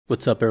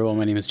What's up, everyone?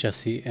 My name is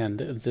Jesse, and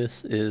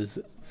this is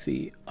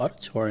the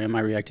Auditorium. I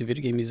react to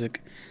video game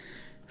music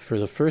for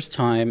the first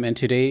time, and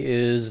today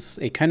is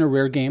a kind of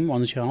rare game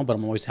on the channel, but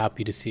I'm always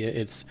happy to see it.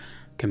 It's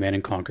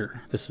Command &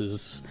 Conquer. This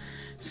is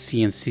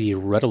CNC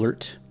Red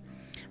Alert.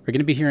 We're going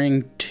to be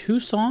hearing two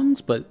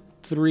songs, but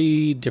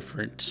three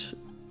different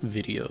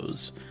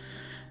videos.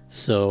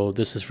 So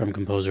this is from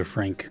composer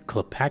Frank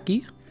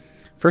Klepacki.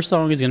 First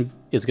song is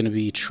going to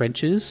be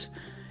Trenches,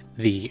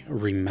 the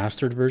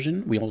remastered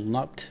version. We will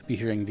not be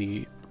hearing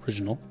the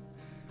original,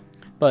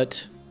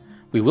 but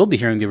we will be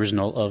hearing the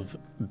original of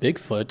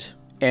Bigfoot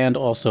and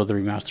also the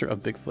remaster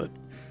of Bigfoot.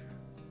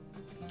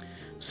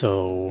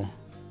 So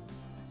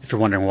if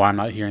you're wondering why I'm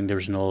not hearing the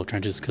original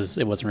Trenches, because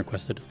it wasn't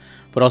requested,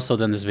 but also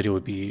then this video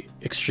would be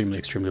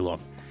extremely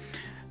long.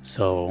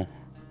 So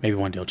maybe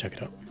one day I'll check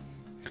it out.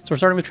 So we're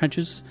starting with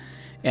Trenches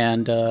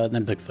and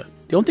then Bigfoot.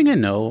 The only thing I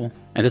know,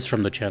 and this is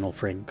from the channel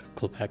Frank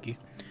Klepacki,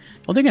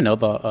 the only thing I know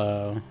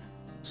about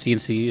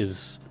CNC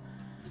is,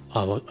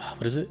 what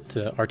is it? It's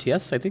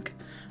RTS, I think.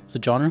 It's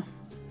a genre.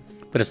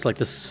 But it's like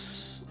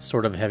this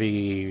sort of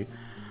heavy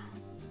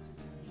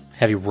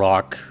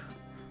rock,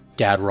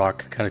 dad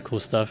rock kind of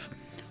cool stuff.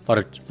 A lot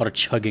of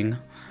chugging.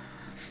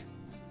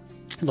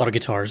 A lot of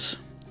guitars.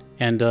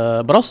 And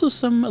but also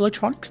some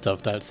electronic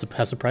stuff that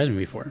has surprised me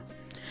before.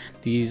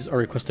 These are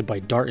requested by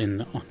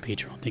Darton on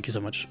Patreon. Thank you so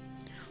much.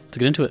 Let's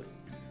get into it.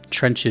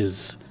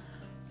 Trenches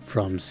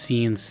from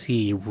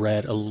CNC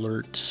Red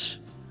Alert.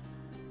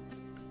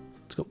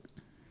 Let's go.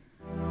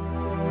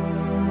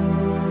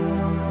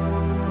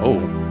 Oh.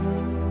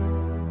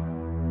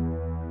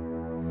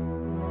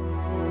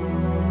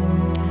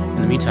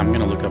 In the meantime, I'm going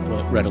to look up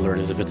what Red Alert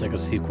is, if it's like a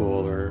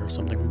sequel or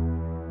something.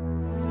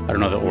 I don't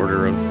know the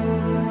order of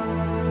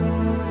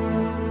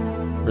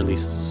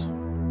releases.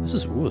 This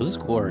is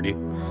cool already.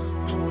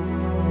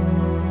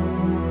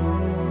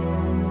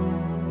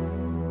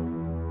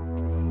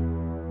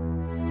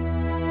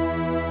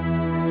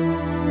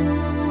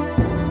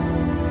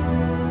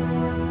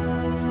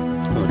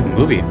 Like a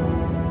movie.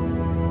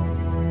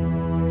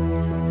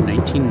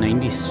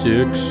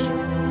 1996.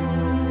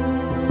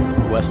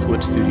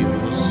 Westwood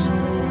Studios.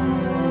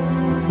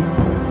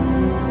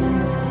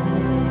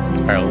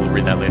 Alright, we'll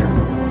read that later.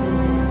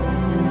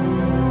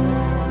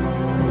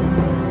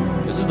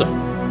 This is the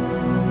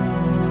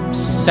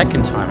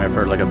second time I've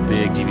heard like a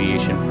big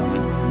deviation from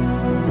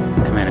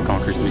Command &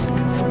 Conquer's music.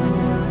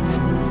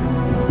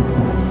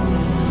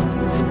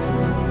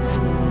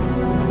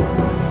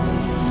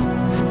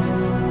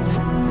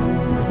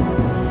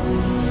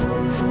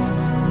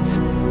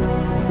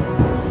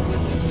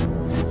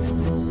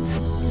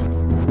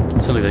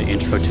 Sounds like the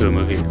intro to a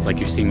movie, like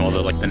you're seeing all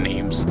the the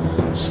names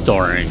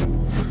starring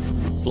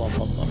blah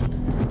blah blah.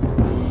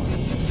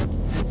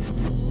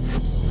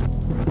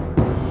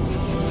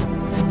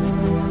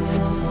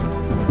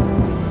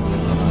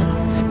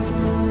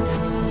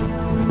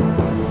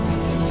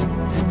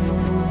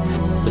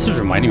 This is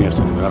reminding me of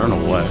something, but I don't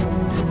know what.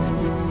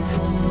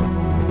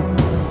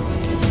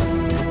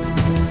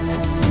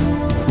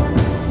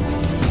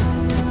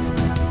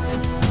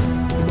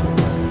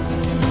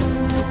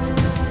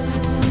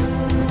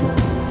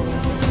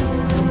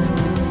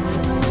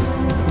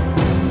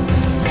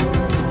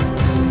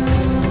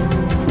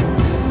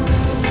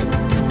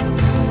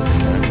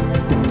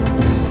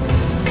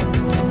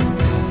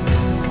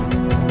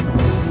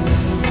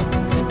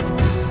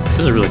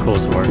 This is really cool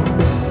so far.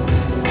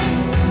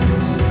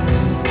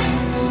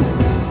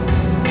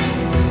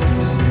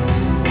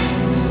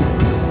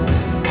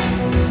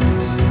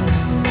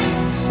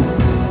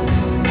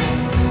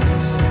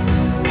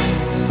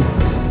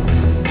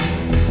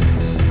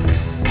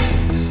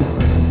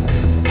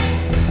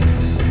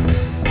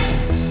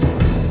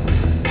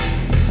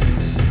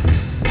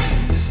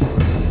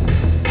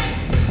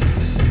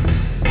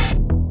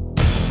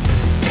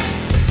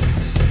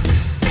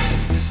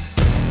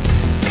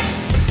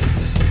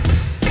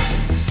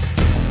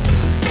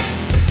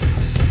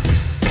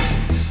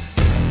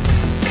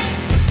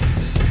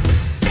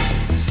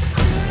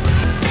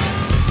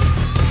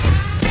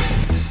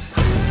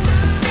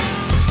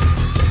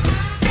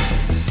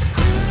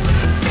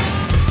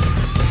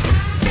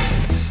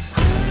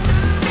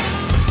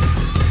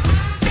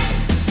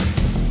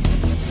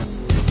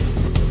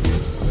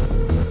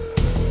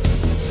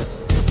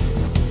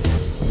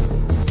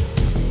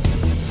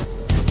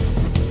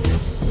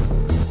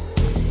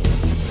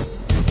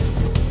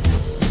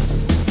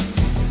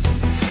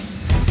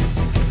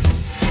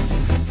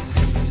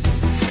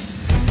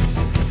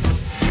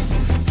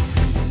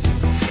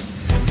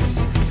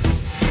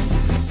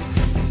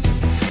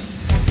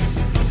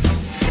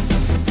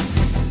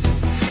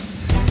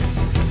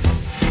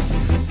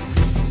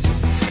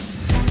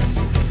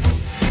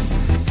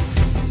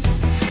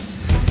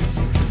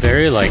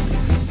 Very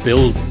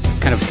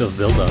kind of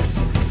build up.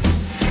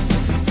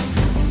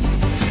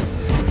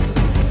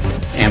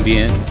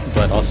 Ambient,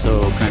 but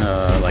also kind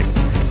of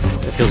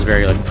it feels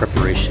very like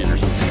preparation or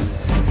something.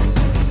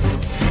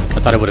 I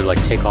thought it would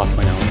have take off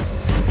by now.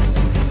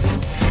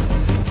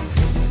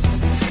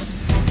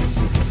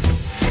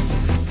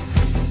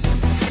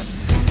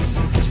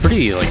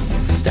 pretty like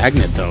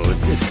stagnant though.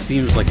 It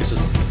seems like it's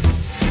just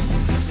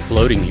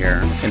floating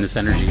here in this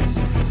energy.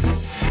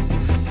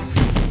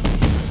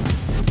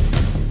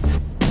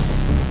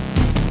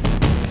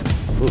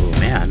 Ooh,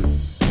 man.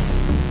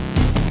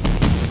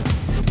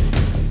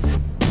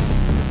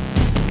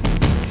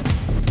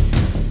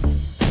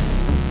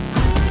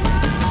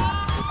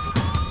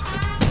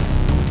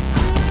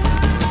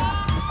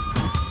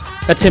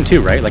 That's him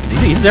too, right? Like,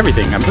 he's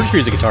everything. I'm pretty sure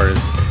he's a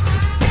guitarist.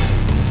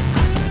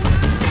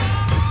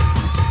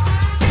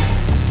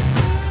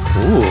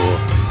 Ooh,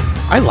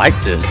 I like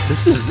this.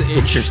 This is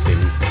interesting.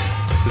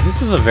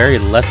 This is a very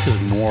less is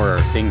more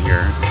thing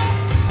here.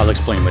 I'll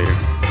explain later.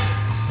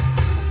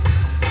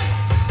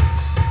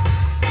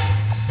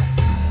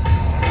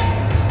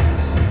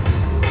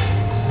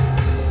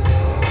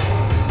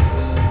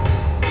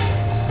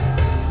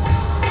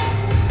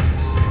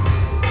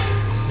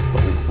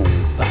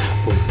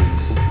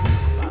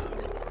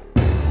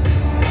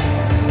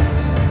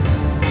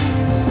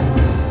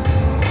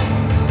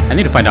 I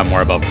need to find out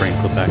more about Frank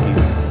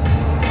Klepacki.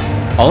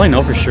 All I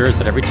know for sure is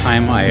that every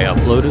time I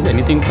uploaded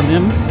anything from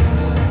him,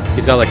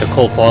 he's got like a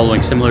cult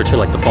following similar to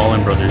like the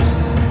Fallen Brothers.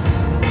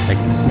 Like,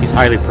 he's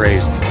highly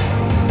praised.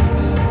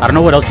 I don't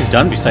know what else he's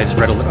done besides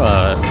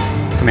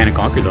Command and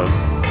Conquer though.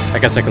 I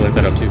guess I could look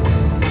that up too.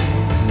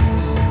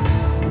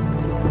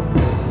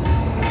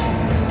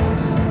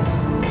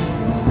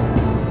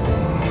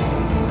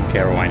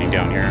 Okay, we're winding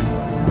down here.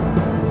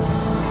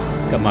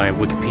 Got my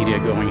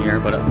Wikipedia going here,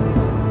 but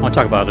I want to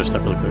talk about other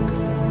stuff really quick.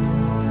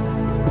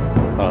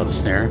 Oh, the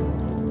snare.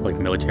 Like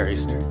military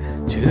snare.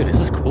 Dude, this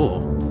is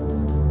cool.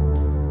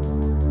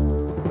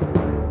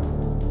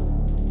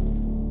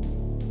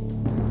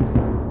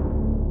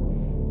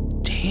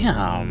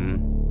 Damn.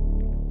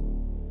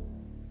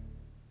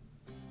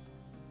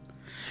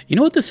 You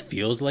know what this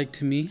feels like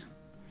to me?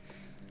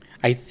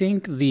 I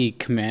think the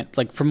command,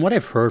 like from what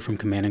I've heard from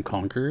Command and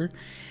Conquer,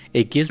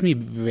 it gives me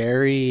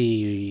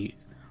very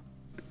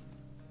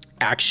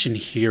action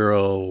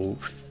hero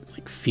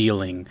like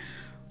feeling,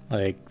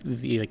 like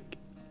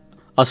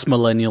us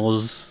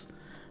millennials,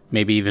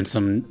 maybe even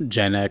some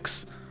Gen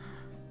X.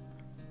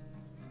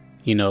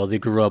 You know, they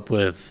grew up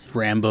with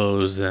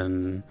Rambos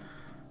and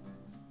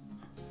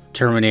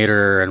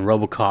Terminator and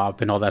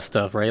RoboCop and all that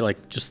stuff, right?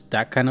 Like just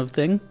that kind of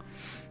thing.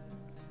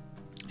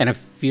 And I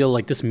feel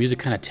like this music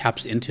kind of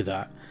taps into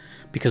that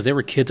because they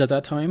were kids at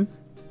that time.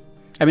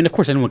 I mean, of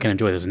course, anyone can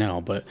enjoy this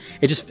now, but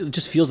it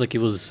just feels like it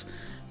was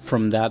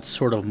from that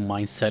sort of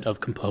mindset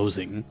of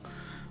composing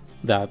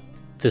that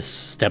this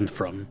stemmed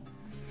from.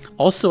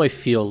 Also, I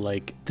feel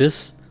like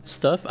this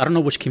stuff, I don't know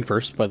which came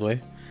first, by the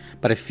way,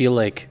 but I feel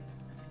like,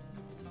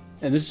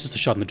 and this is just a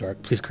shot in the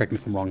dark, please correct me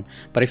if I'm wrong,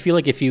 but I feel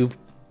like if you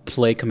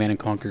play Command and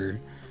Conquer,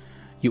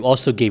 you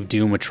also gave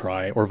Doom a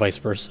try, or vice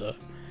versa.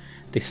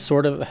 They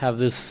sort of have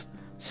this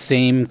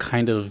same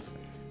kind of,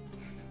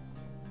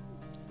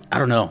 I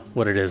don't know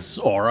what it is,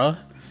 aura.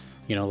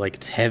 You know, like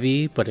it's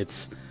heavy, but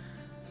it's,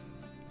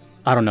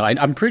 I don't know.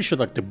 I'm pretty sure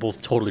like they're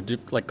both totally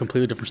like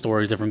completely different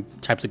stories,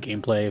 different types of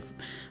gameplay,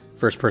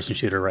 first-person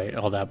shooter, right?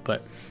 All that,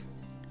 but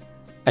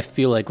I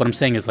feel like what I'm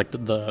saying is like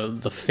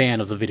the fan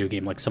of the video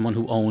game, like someone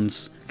who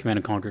owns Command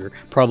and Conquer,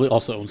 probably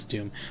also owns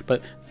Doom.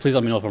 But please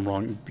let me know if I'm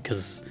wrong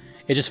because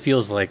it just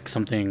feels like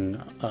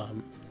something,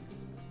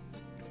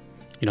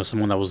 you know,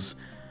 someone that was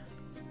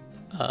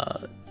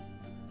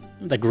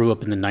that grew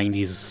up in the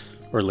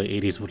 90s or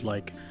late 80s would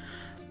like.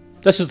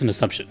 That's just an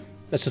assumption.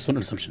 That's just an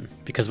assumption.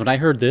 Because when I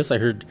heard this, I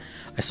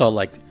saw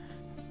like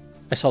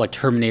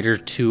Terminator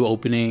 2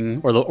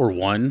 opening or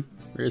 1.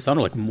 It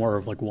sounded like more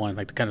of like 1,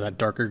 like kind of that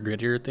darker,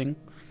 grittier thing.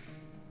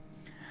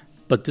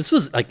 But this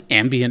was like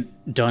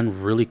ambient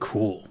done really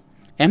cool.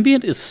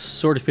 Ambient is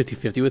sort of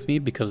 50-50 with me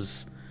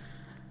because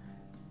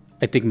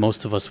I think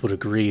most of us would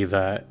agree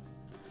that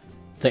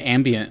the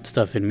ambient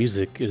stuff in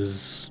music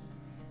is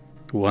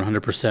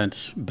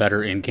 100%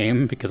 better in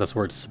game because that's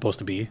where it's supposed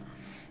to be.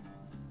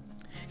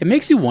 It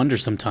makes you wonder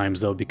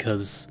sometimes, though,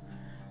 because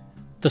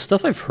the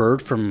stuff I've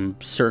heard from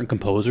certain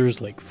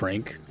composers, like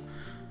Frank,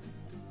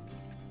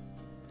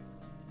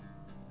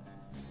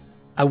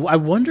 I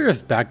wonder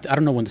if back... I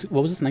don't know when...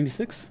 What was this,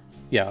 96?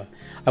 Yeah.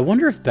 I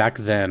wonder if back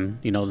then,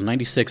 you know, the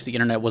 96, the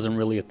internet wasn't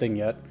really a thing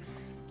yet.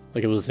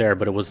 Like, it was there,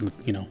 but it wasn't,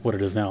 you know, what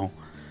it is now.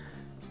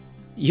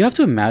 You have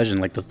to imagine,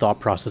 like, the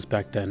thought process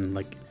back then.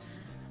 Like,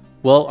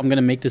 well, I'm going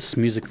to make this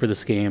music for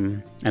this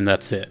game, and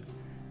that's it.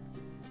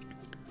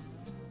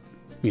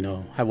 You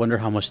know, I wonder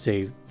how much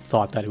they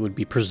thought that it would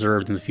be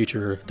preserved in the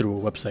future through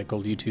a website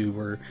called YouTube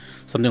or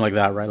something like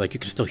that, right? Like you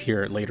can still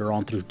hear it later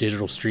on through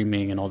digital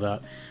streaming and all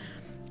that.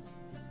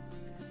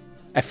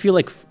 I feel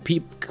like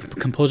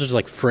composers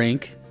like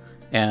Frank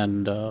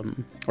and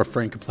or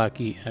Frank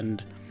Klepacki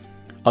and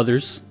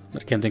others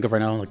that I can't think of right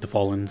now, like the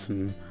Fallens,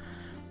 and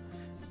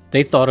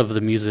they thought of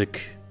the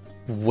music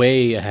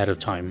way ahead of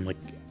time, like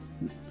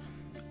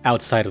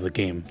outside of the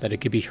game, that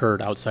it could be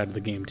heard outside of the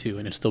game too,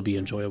 and it'd still be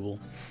enjoyable.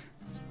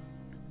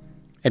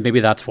 And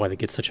maybe that's why they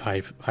get such high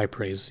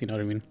praise, you know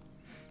what I mean?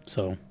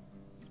 So,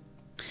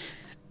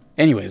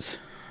 anyways,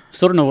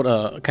 So I don't know what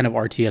a kind of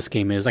RTS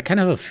game is. I kind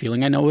of have a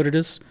feeling I know what it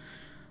is.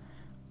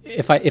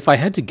 If I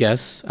had to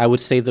guess, I would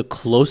say the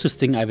closest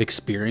thing I've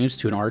experienced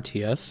to an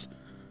RTS,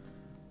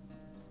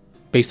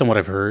 based on what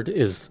I've heard,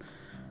 is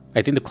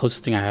I think the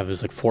closest thing I have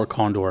is like Fort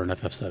Condor and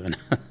FF7.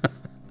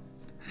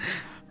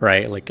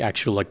 Right? Like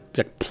actual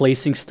like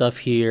placing stuff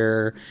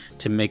here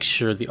to make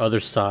sure the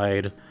other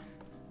side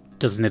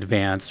doesn't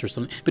advance or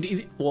something. But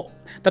well,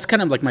 that's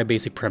kind of like my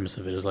basic premise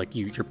of it, is like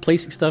you're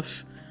placing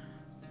stuff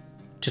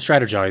to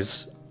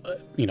strategize,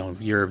 you know,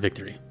 your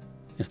victory,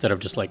 instead of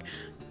just like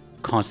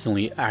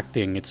constantly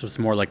acting. It's just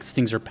more like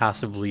things are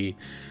passively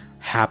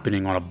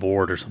happening on a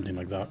board or something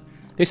like that.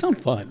 They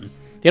sound fun.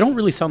 They don't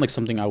really sound like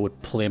something I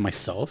would play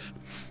myself,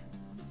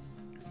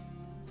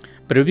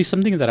 but it would be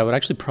something that I would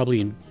actually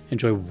probably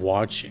enjoy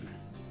watching.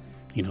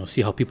 You know,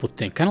 see how people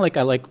think. Kind of like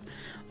I like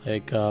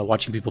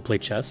watching people play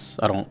chess.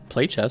 I don't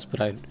play chess,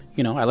 but I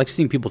like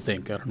seeing people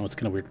think. I don't know, it's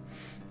kind of weird.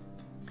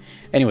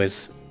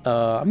 Anyways,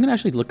 I'm gonna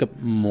actually look up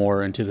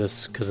more into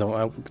this because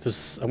I want to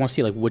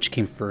see like which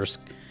came first.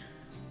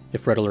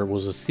 If Red Alert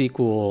was a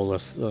sequel,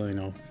 you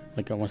know,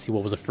 like I want to see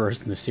what was the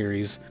first in the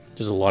series.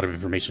 There's a lot of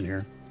information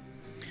here.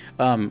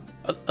 The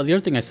other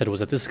thing I said was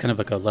that this is kind of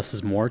like a less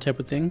is more type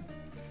of thing,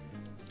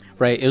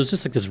 right? It was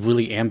just like this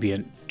really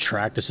ambient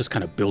track that's just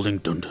kind of building,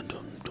 dun dun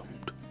dun dun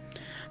dun.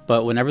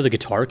 But whenever the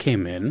guitar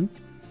came in,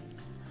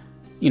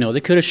 you know,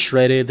 they could have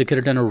shredded, they could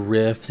have done a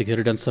riff, they could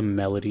have done some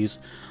melodies.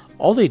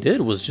 All they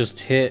did was just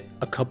hit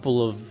a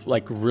couple of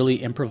like really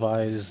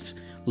improvised,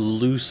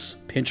 loose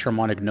pinch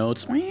harmonic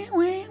notes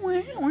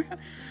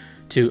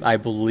to, I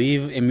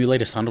believe,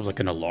 emulate a sound of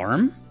like an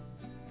alarm.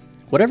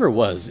 Whatever it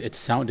was, it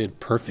sounded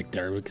perfect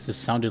there because it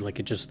sounded like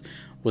it just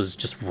was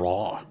just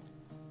raw.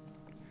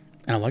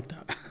 And I like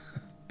that.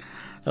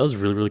 That was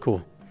really, really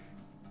cool.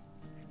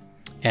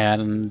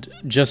 And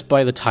just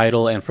by the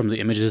title and from the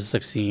images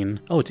I've seen,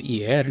 oh, it's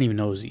EA. I didn't even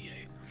know it was EA.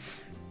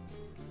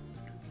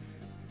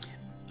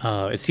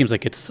 It seems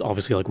like it's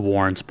obviously like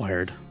war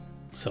inspired.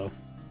 So,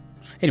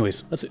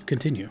 anyways, let's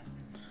continue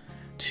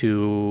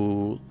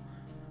to.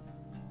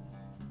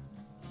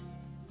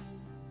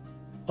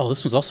 Oh,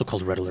 this one's also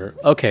called Red Alert.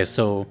 Okay,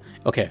 so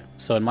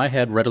in my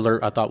head, Red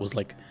Alert I thought was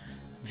like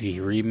the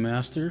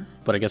remaster,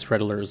 but I guess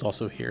Red Alert is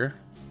also here.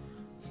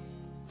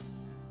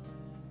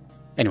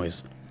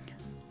 Anyways,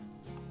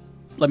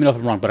 let me know if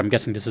I'm wrong, but I'm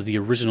guessing this is the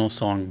original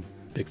song,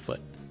 Bigfoot.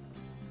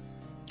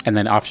 And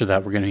then after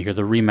that, we're going to hear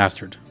the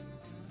remastered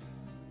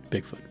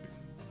Bigfoot.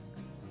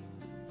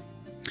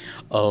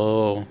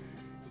 Oh,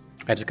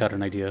 I just got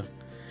an idea.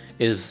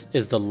 Is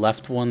the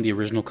left one the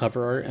original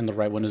cover art and the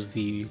right one is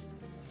the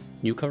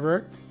new cover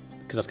art?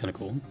 Because that's kind of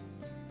cool.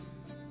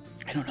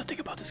 I know nothing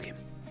about this game.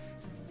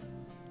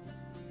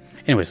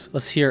 Anyways,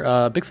 let's hear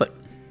Bigfoot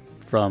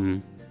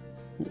from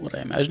what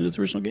I imagine is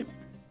the original game.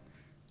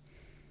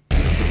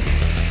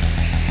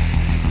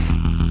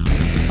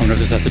 I wonder if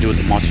this has to do with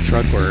the monster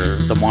truck or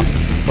the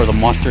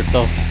monster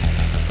itself.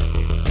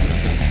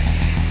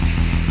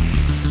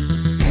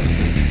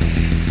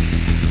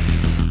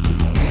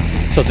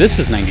 So this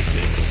is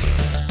 96.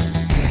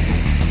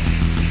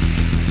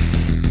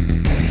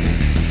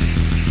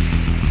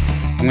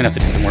 I'm gonna have to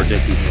do some more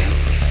digging here.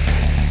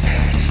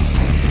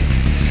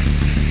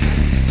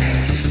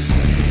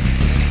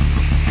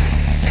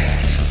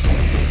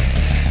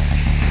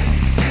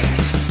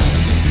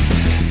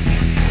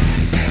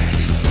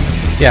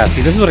 Yeah,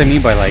 see, this is what I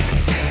mean by like,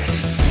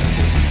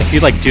 if you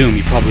like Doom,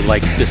 you probably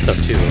like this stuff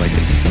too. Like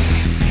it's.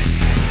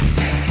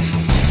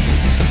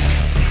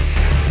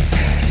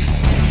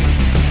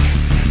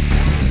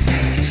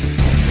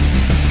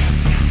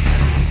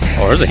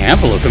 Oh, there's a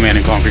handful of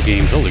Command & Conquer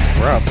games. Holy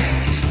crap.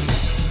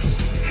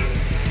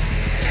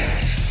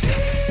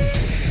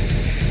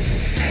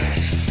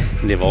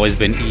 They've always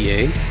been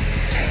EA.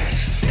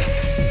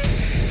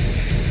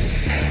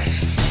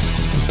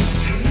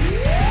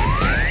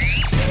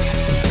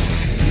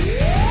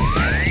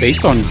 It's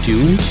based on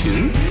Dune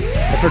 2?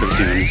 I've heard of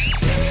Dune.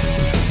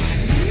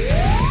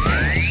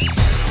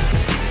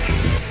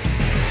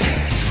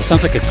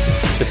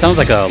 It sounds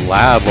like a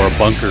lab or a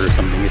bunker or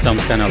something. It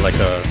sounds kind of like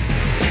a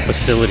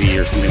facility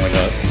or something like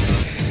that.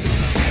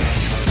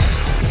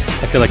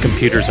 I feel like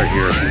computers are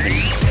here or something.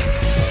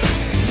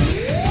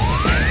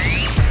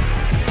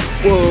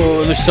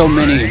 Whoa, there's so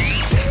many.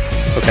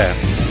 Okay.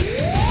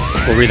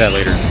 We'll read that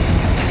later.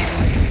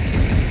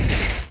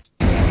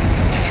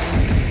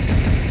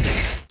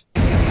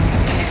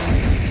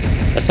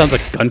 That sounds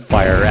like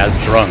gunfire as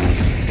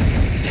drums.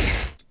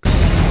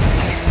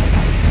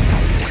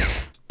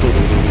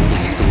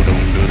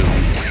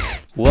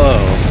 Whoa.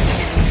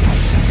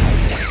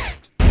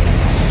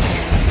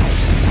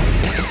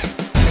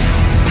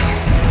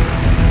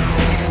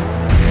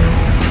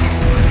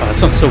 Oh, that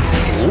sounds so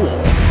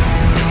cool.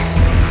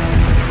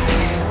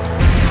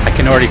 I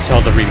can already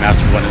tell the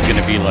remastered one is going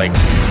to be like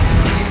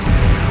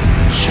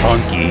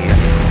chunky.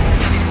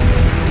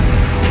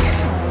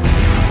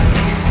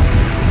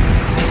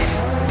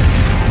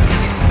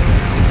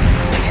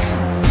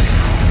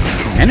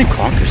 Command &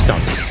 Conquer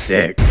sounds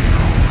sick.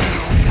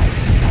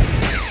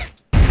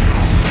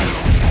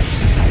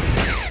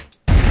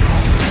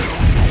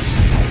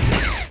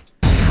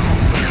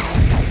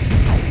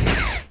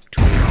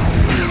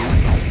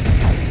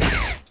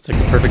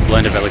 like the perfect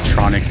blend of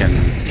electronic and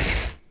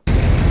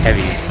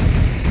heavy.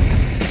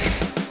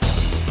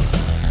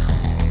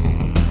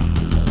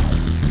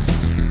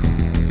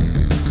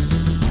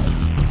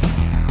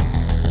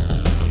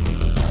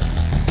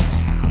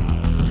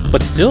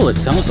 But still, it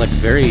sounds like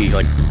very,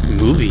 like,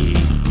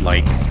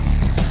 movie-like.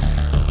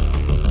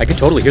 I could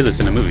totally hear this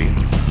in a movie.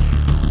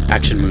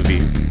 Action movie.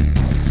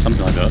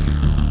 Something like that.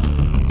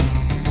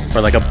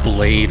 Or like a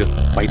Blade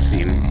fight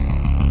scene.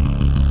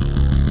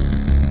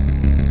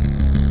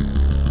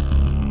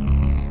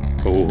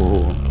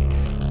 Oh.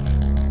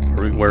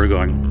 Where are we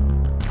going?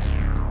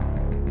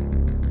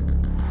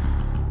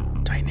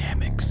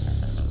 Dynamics.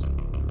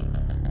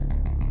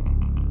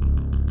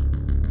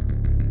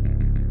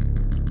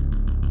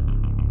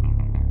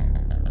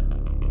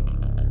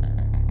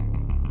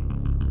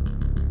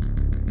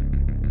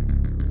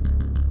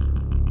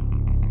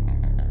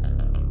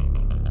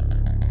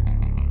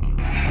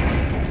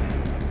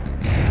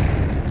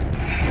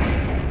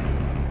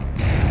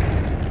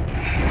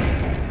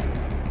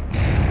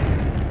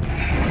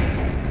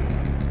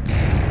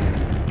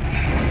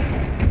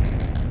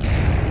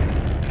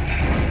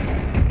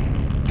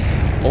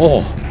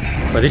 Oh,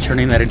 are they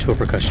turning that into a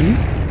percussion?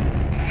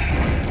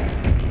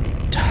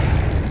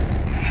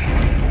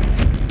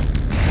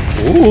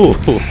 Ooh.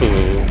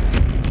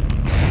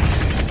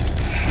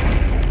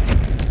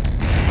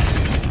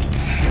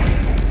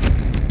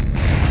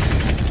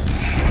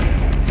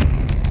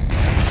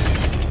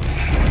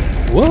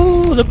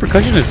 Whoa, the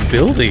percussion is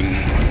building.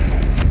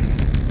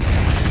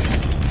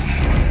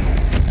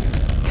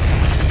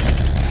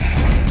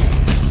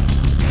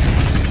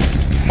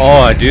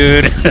 Oh,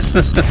 dude.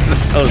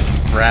 That was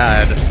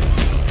rad.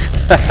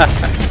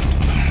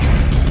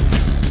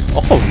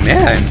 Oh,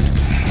 man.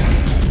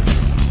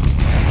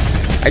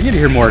 I need to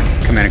hear more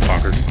Command &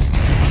 Conquer.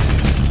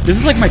 This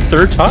is like my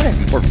third time,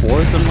 or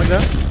fourth, something like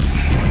that.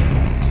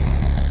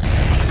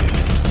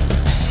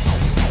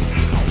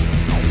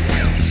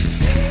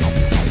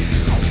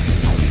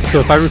 So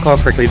if I recall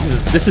correctly,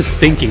 this is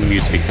thinking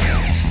music.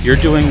 You're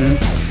doing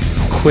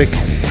quick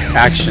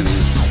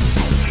actions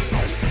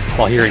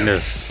while hearing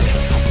this.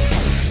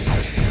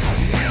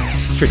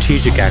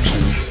 Strategic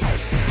actions.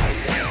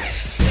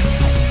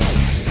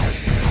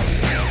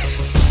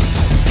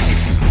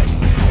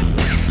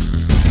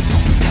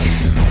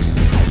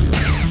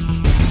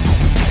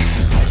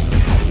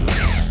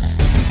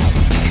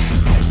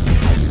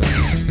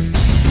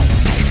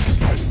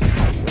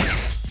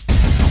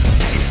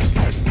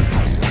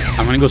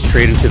 I'm gonna go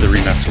straight into the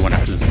remaster one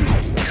after this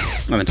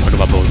one, and then talk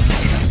about both.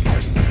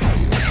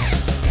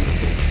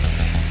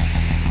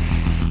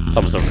 It's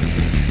almost over.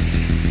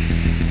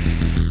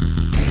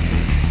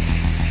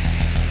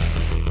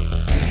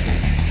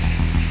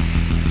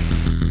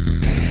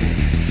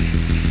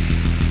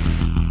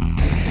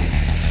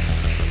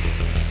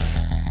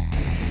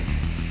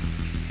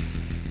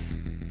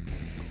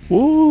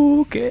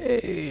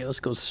 Okay, let's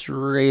go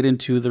straight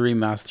into the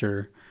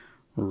remaster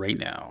right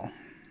now.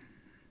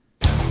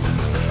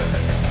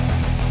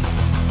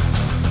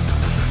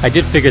 I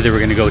did figure they were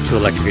going to go to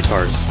electric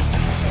guitars,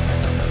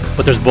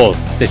 but there's both.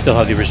 They still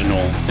have the original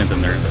synth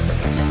in there.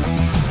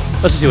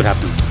 Let's just see what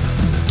happens.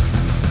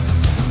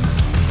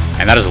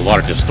 And that is a lot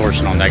of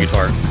distortion on that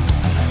guitar.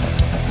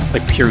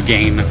 Like pure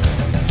gain.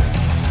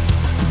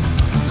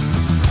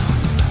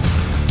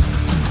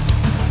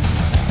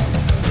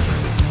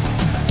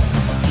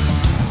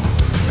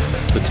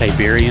 The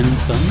Tiberian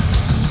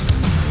Suns.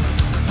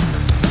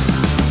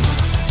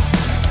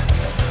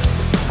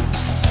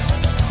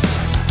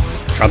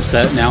 Drum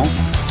set now.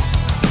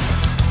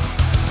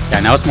 Yeah,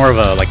 now it's more of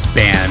a like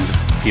band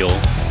feel.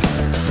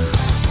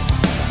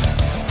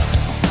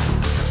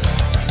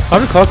 If I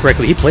recall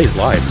correctly, he plays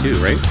live too,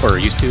 right? Or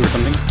used to, or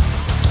something.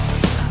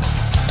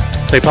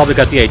 So he probably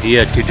got the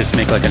idea to just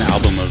make like an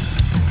album of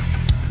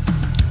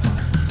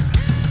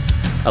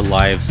a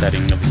live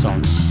setting of the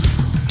songs.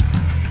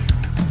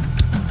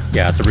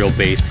 Yeah, it's a real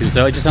bass too,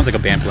 so it just sounds like a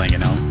band playing, you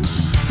know?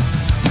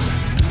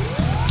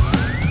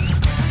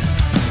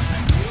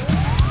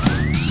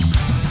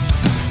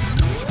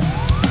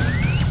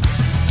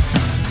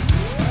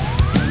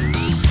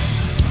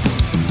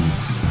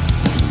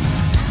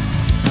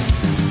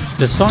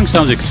 The song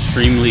sounds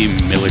extremely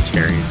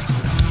military,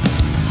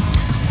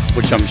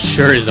 which I'm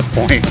sure is the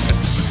point.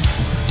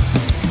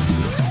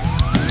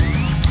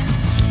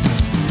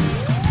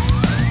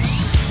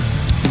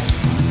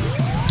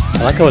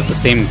 I like how it's the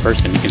same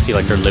person. You can see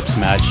like their lips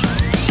match.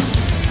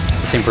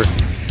 It's the same person.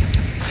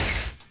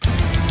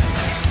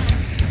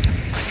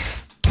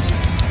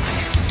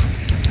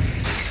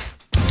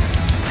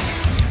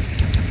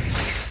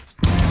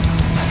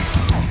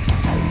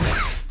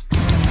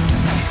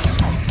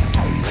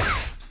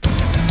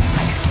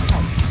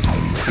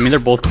 I mean, they're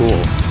both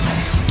cool.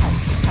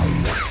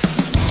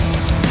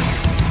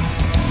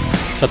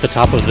 So at the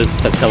top of this, it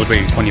says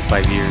celebrating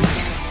 25 years.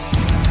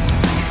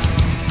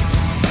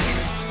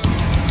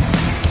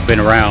 It's been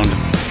around.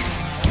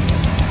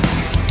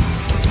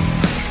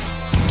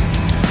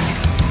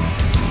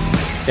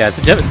 Yeah, it's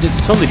a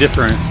totally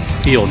different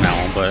feel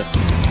now, but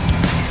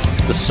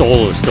The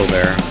soul is still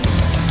there.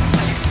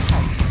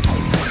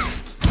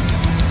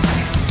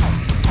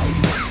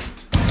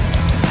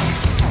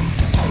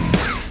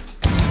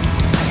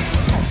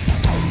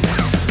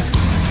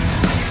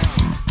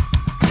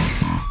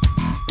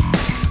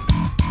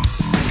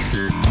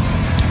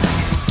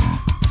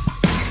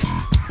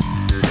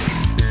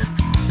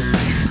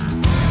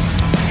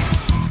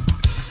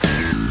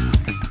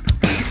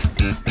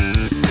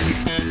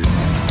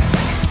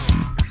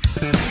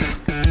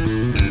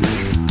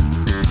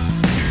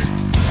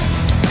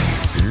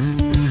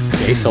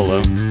 Solo.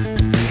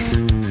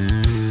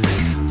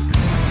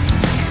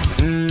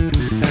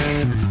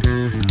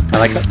 I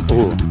like that.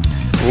 Ooh.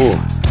 Ooh.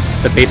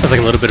 The bass has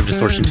like a little bit of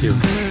distortion too.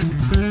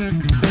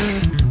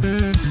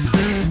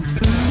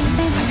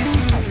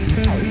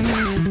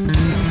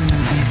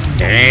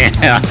 Damn.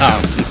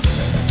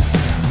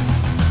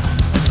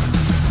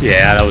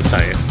 Yeah, that was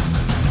tight.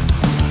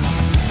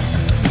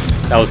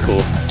 That was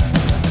cool.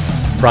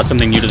 Brought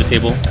something new to the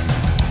table.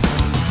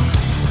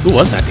 Who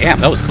was that? Damn,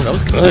 that was cool. That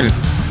was good.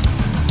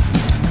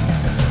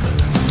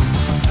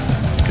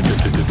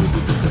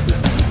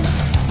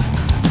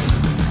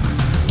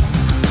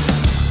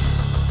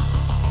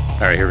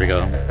 Alright, here we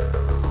go.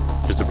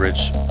 Here's the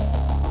bridge.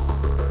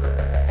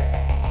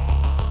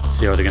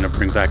 See how they're gonna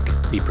bring back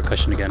the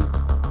percussion again.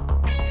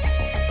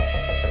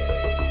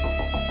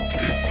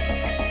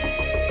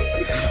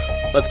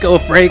 Let's go,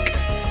 Frank!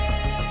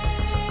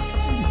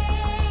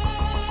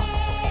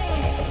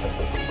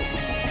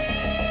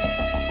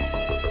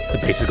 The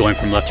bass is going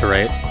from left to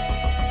right.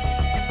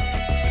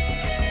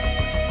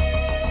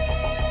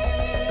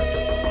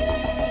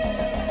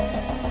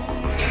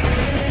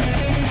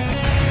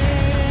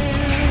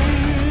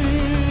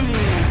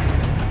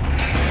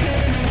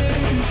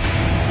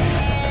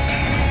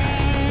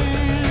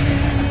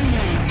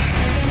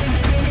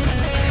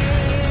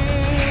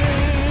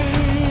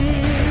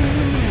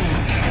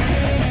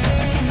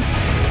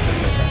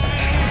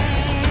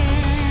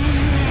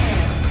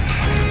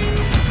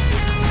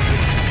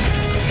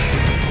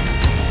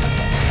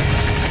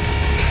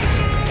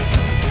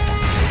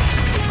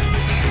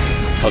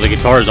 Oh, the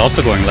guitar is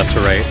also going left to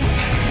right.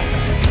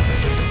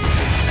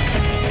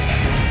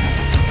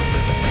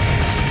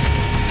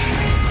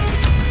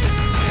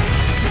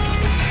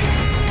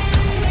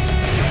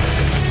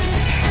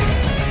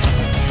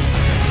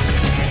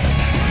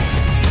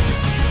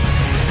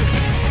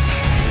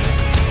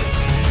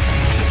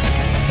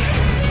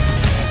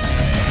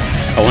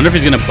 I wonder if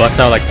he's gonna bust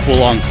out like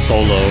full-on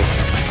solo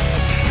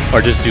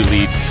or just do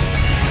leads.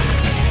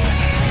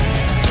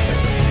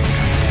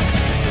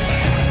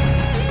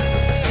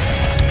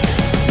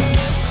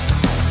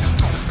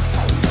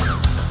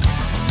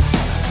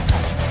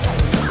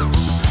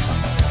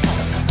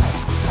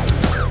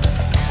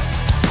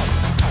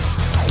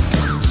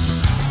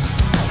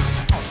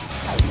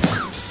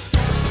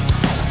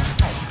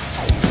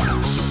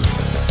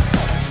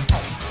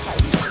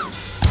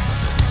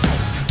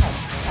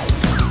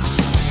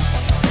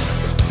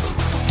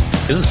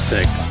 This is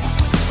sick.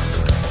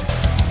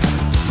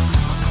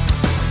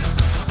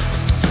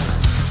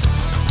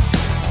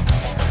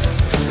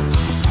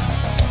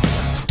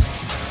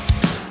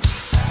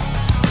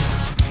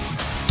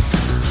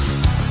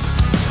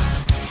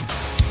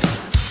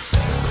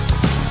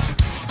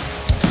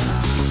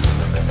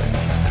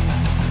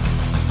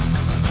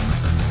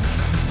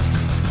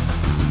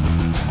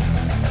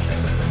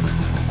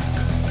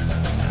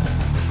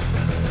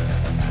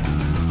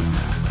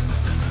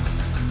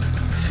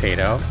 Fade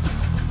out.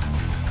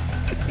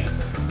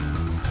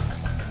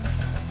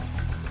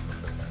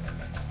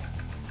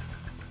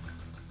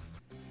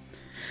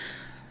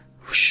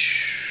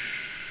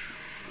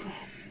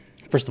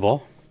 First of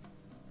all,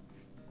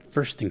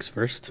 first things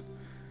first,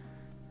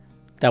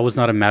 that was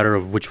not a matter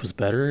of which was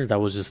better.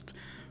 That was just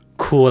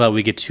cool that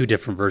we get two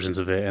different versions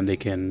of it and they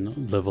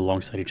can live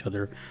alongside each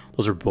other.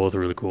 Those are both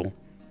really cool.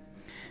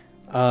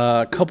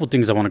 A couple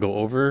things I want to go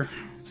over,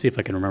 see if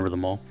I can remember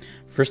them all.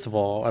 First of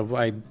all,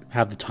 I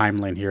have the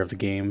timeline here of the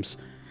games.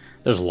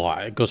 There's a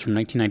lot. It goes from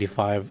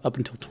 1995 up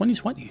until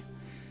 2020.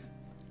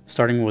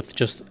 Starting with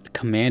just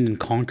Command and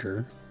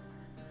Conquer.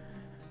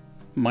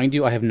 Mind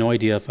you, I have no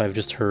idea if I've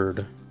just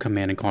heard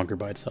Command and Conquer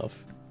by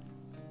itself.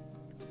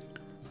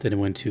 Then it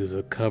went to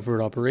the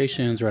Covert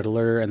Operations, Red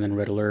Alert, and then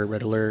Red Alert,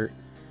 Red Alert.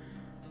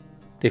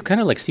 They've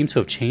kind of like seemed to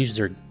have changed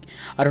their...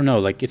 I don't know,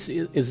 like is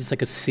it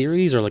like a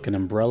series or like an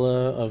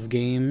umbrella of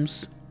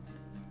games?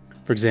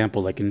 For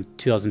example, like in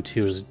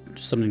 2002, there's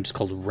something just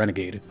called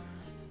Renegade.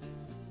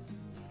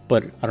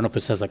 But I don't know if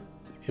it says like,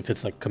 if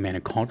it's like Command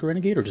and Conquer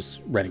Renegade or just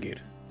Renegade.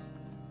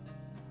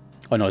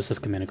 Oh no, it says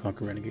Command and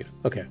Conquer Renegade.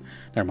 Okay,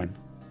 never mind.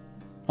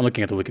 I'm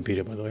looking at the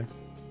Wikipedia, by the way.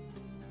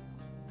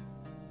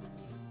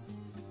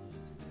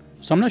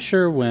 So I'm not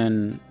sure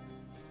when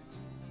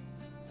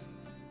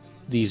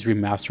these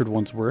remastered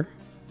ones were.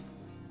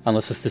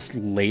 Unless it's this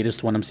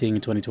latest one I'm seeing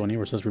in 2020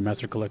 where it says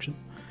Remastered Collection.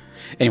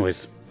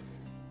 Anyways,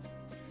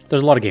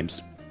 there's a lot of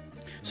games.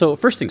 So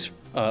first things,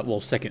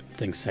 well, second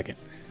things second.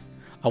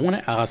 I want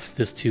to ask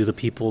this to the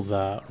people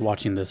that are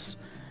watching this,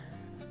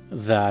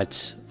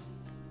 that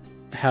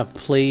have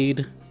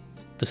played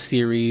the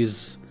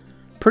series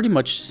pretty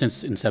much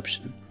since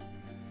inception.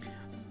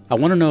 I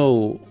want to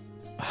know,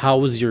 how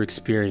was your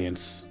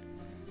experience,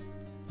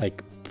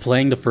 like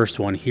playing the first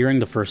one, hearing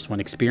the first one,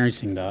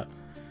 experiencing that,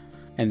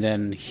 and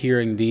then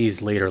hearing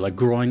these later, like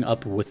growing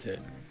up with it.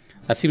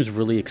 That seems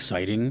really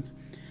exciting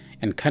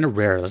and kind of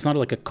rare. That's not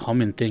like a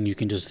common thing you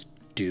can just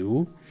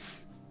do,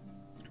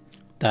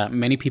 that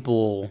many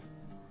people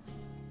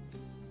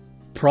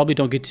probably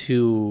don't get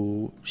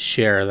to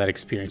share that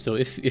experience. So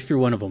if you're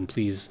one of them,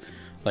 please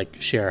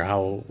like share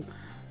how,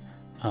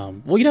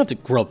 well, you don't have to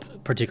grow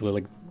up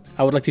particularly. Like,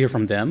 I would like to hear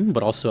from them,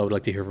 but also I would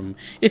like to hear from,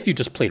 if you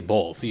just played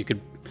both, you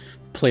could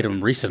play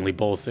them recently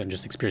both and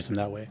just experience them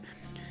that way.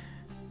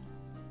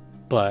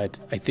 But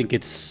I think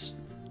it's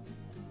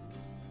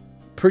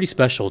pretty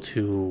special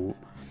to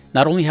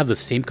not only have the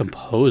same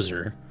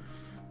composer,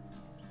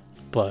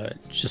 but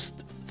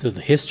just the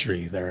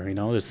history there, you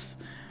know. It's,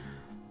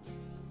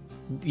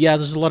 yeah,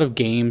 there's a lot of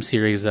game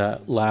series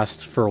that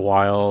last for a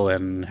while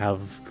and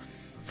have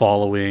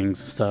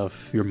followings and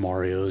stuff, your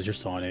Marios, your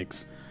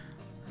Sonics.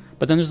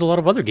 But then there's a lot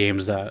of other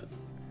games that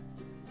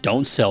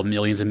don't sell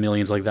millions and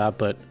millions like that,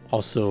 but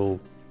also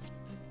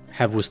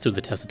have withstood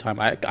the test of time.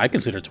 I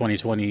consider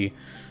 2020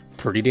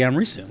 pretty damn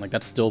recent. Like,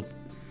 that's still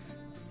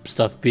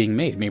stuff being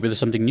made. Maybe there's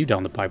something new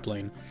down the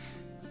pipeline.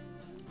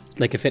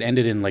 Like, if it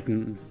ended in, like,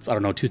 I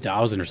don't know,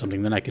 2000 or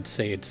something, then I could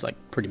say it's, like,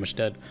 pretty much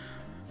dead.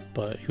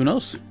 But who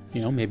knows?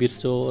 You know, maybe it's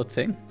still a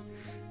thing.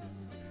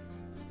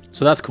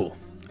 So that's cool.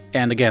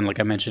 And again, like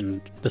I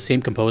mentioned, the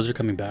same composer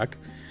coming back.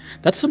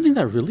 That's something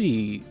that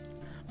really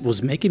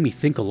was making me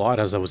think a lot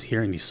as I was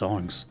hearing these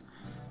songs.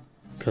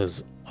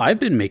 Because I've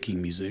been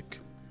making music,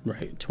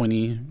 right,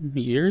 20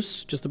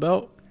 years, just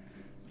about.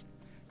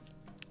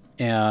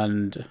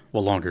 And,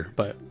 well, longer,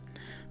 but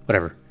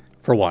whatever,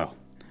 for a while.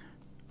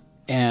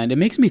 And it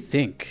makes me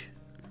think,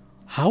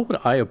 how would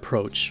I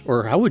approach,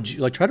 or how would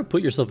you, like, try to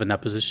put yourself in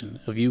that position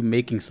of you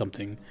making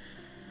something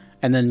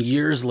and then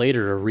years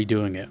later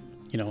redoing it?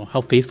 You know,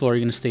 how faithful are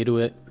you going to stay to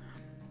it?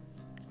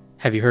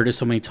 Have you heard it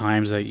so many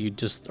times that you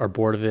just are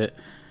bored of it?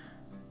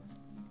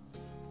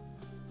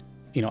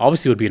 You know,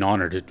 obviously it would be an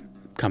honor to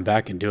come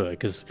back and do it,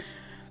 because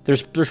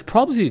there's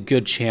probably a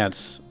good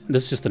chance,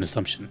 this is just an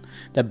assumption,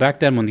 that back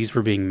then when these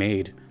were being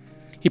made,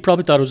 he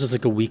probably thought it was just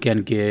like a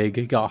weekend gig.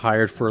 He got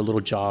hired for a little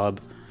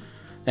job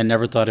and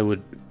never thought it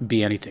would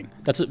be anything.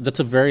 That's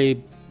a very,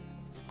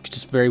 could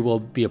just very well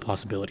be a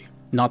possibility.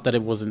 Not that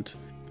it wasn't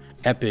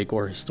epic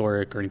or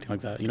historic or anything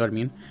like that, you know what I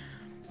mean?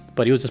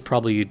 But he was just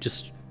probably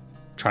just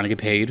trying to get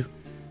paid,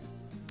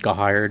 got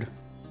hired,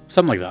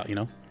 something like that, you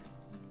know?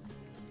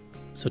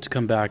 So to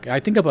come back, I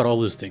think about all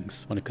those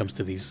things when it comes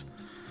to these.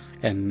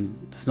 And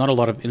there's not a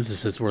lot of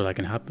instances where that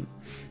can happen.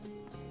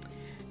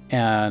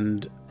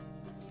 And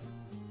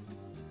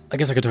I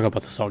guess I could talk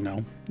about the song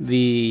now.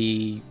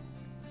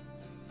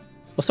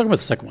 Let's talk about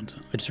the second one.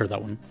 I just heard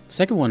that one. The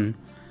second one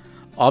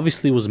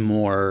obviously was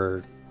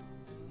more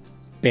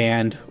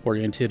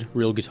band-oriented,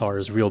 real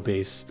guitars, real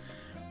bass,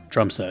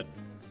 drum set.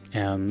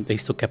 And they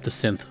still kept the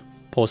synth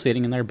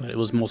pulsating in there, but it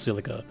was mostly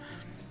like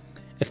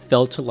it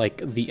felt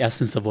like the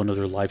essence of one of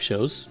their live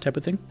shows type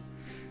of thing.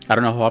 I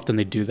don't know how often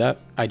they do that.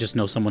 I just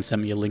know someone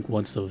sent me a link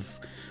once of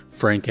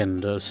Frank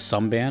and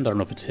some band. I don't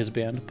know if it's his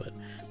band, but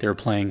they were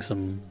playing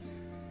some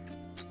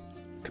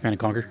Command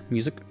 & Conquer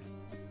music.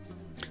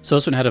 So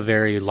this one had a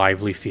very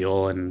lively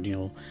feel, and, you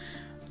know,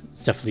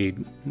 it's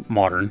definitely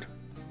modern.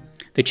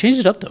 They changed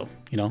it up, though.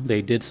 You know,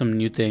 they did some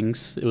new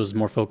things. It was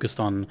more focused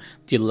on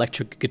the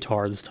electric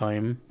guitar this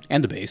time,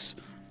 and the bass,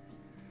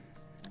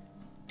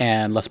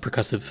 and less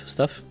percussive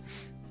stuff.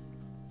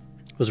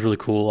 It was really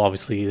cool.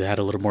 Obviously, they had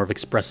a little more of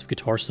expressive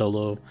guitar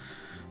solo.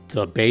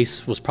 The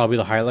bass was probably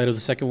the highlight of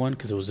the second one,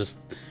 because it was just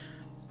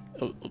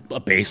a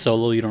bass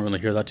solo. You don't really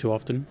hear that too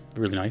often.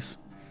 Really nice.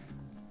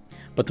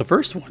 But the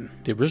first one,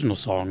 the original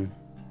song,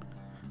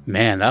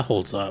 man, that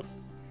holds up.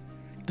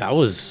 That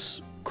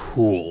was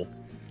cool.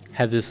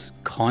 Had this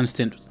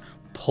constant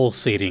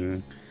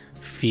pulsating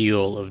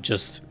feel of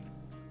just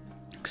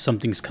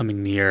something's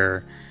coming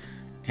near,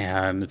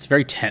 and it's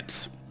very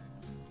tense.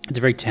 It's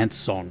a very tense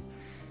song.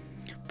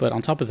 But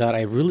on top of that,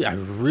 I really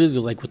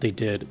like what they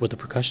did with the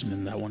percussion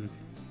in that one.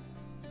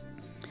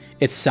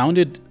 It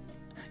sounded,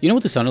 you know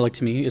what this sounded like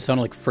to me? It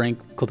sounded like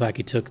Frank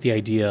Klepacki took the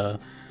idea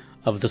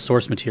of the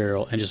source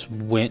material and just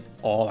went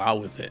all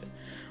out with it.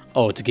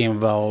 Oh, it's a game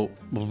about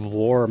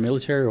war or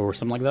military or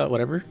something like that,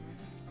 whatever.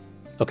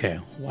 Okay,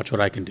 watch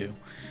what I can do.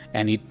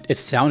 And it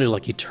sounded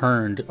like he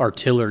turned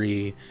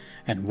artillery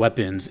and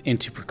weapons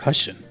into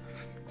percussion,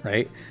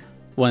 right?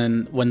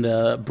 When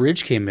the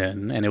bridge came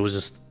in and it was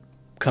just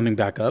coming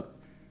back up,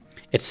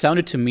 it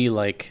sounded to me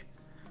like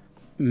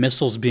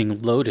missiles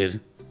being loaded,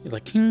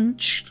 like, and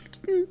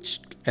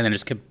then it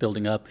just kept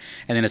building up,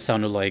 and then it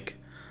sounded like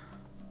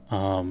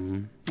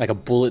a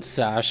bullet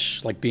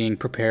sash, like being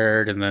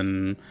prepared, and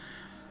then,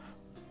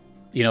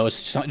 you know, it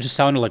just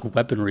sounded like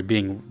weaponry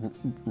being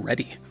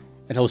ready,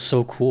 and that was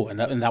so cool. And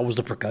that was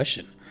the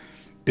percussion,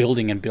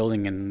 building and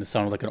building, and it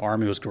sounded like an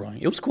army was growing.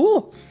 It was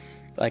cool.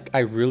 Like, I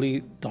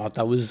really thought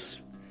that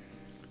was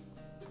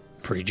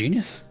pretty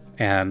genius.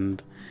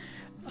 And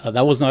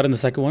that was not in the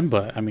second one,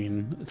 but I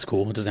mean, it's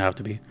cool. It doesn't have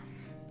to be.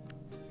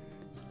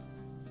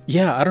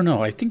 Yeah, I don't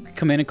know. I think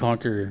Command and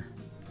Conquer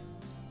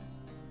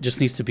just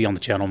needs to be on the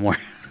channel more.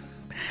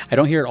 I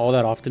don't hear it all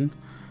that often.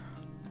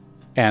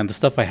 And the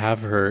stuff I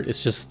have heard,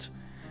 it's just,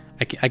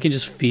 I can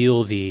just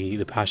feel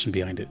the passion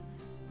behind it.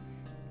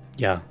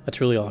 Yeah, that's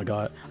really all I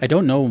got. I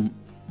don't know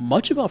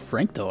much about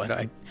Frank, though.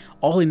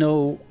 All I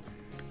know,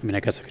 I mean, I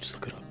guess I could just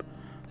look it up.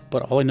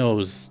 But all I know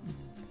is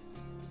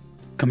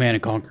Command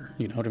and Conquer,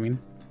 you know what I mean?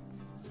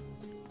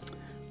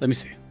 Let me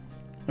see.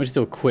 Let me just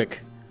do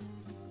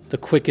the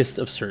quickest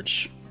of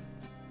search.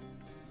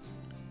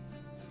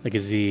 Like,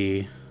 was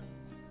he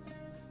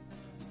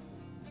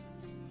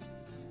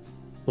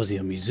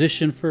a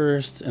musician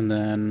first, and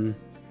then,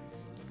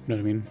 you know what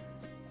I mean?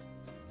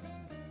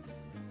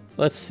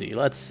 Let's see.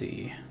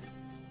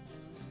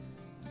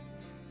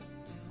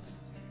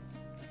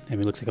 Damn,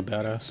 he looks like a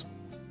badass.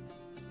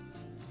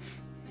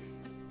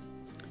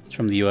 It's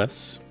from the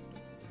US.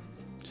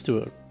 Let's do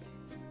it.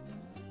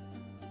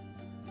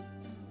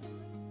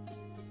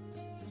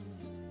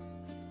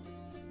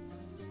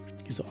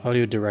 He's the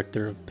audio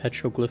director of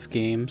Petroglyph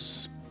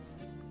Games.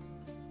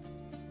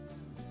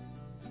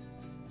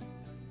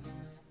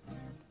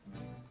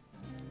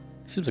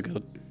 Seems like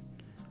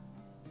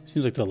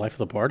the life of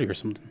the party or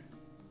something.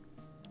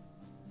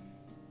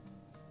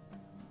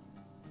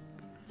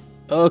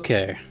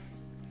 Okay,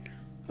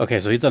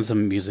 so he's done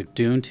some music.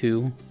 Dune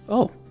 2.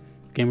 Oh,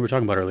 game we were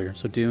talking about earlier.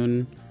 So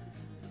Dune.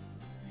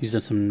 He's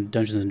done some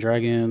Dungeons and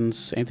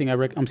Dragons. Anything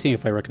I'm seeing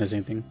if I recognize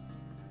anything.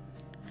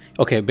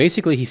 Okay,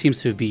 basically he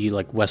seems to be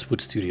like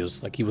Westwood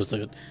Studios. Like he was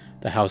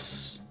the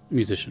house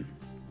musician.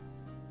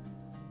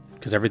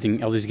 Because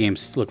all these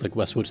games look like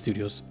Westwood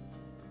Studios.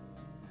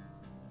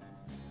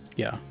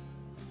 Yeah.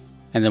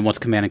 And then once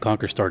Command and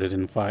Conquer started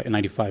in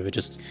 95, it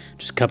just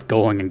kept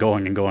going and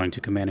going and going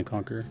to Command and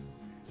Conquer.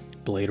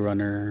 Blade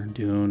Runner,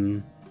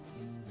 Dune.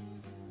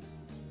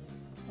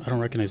 I don't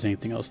recognize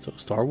anything else though.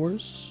 Star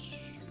Wars?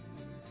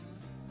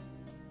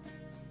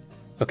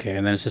 Okay,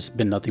 and then it's just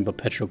been nothing but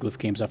Petroglyph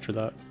games after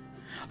that.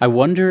 I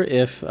wonder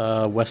if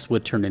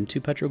Westwood turned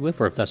into Petroglyph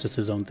or if that's just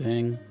his own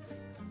thing.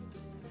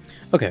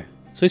 Okay,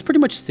 so he's pretty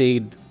much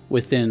stayed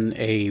within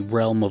a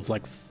realm of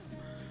like,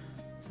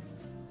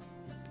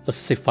 let's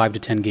say 5 to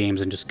 10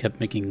 games and just kept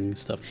making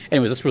stuff.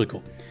 Anyways, that's really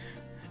cool.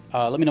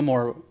 Let me know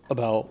more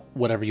about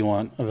whatever you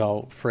want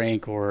about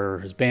Frank or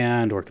his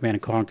band or Command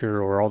and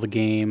Conquer or all the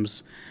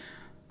games.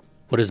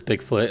 What is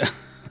Bigfoot?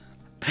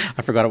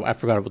 I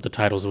forgot what the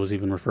titles was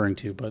even referring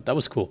to, but that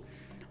was cool.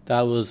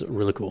 That was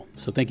really cool.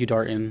 So thank you,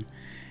 Darton,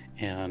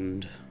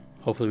 and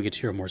hopefully we get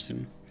to hear more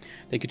soon.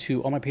 Thank you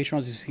to all my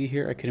patrons you see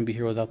here. I couldn't be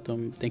here without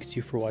them. Thanks to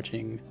you for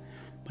watching.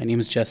 My name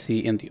is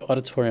Jesse in the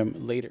auditorium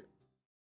later.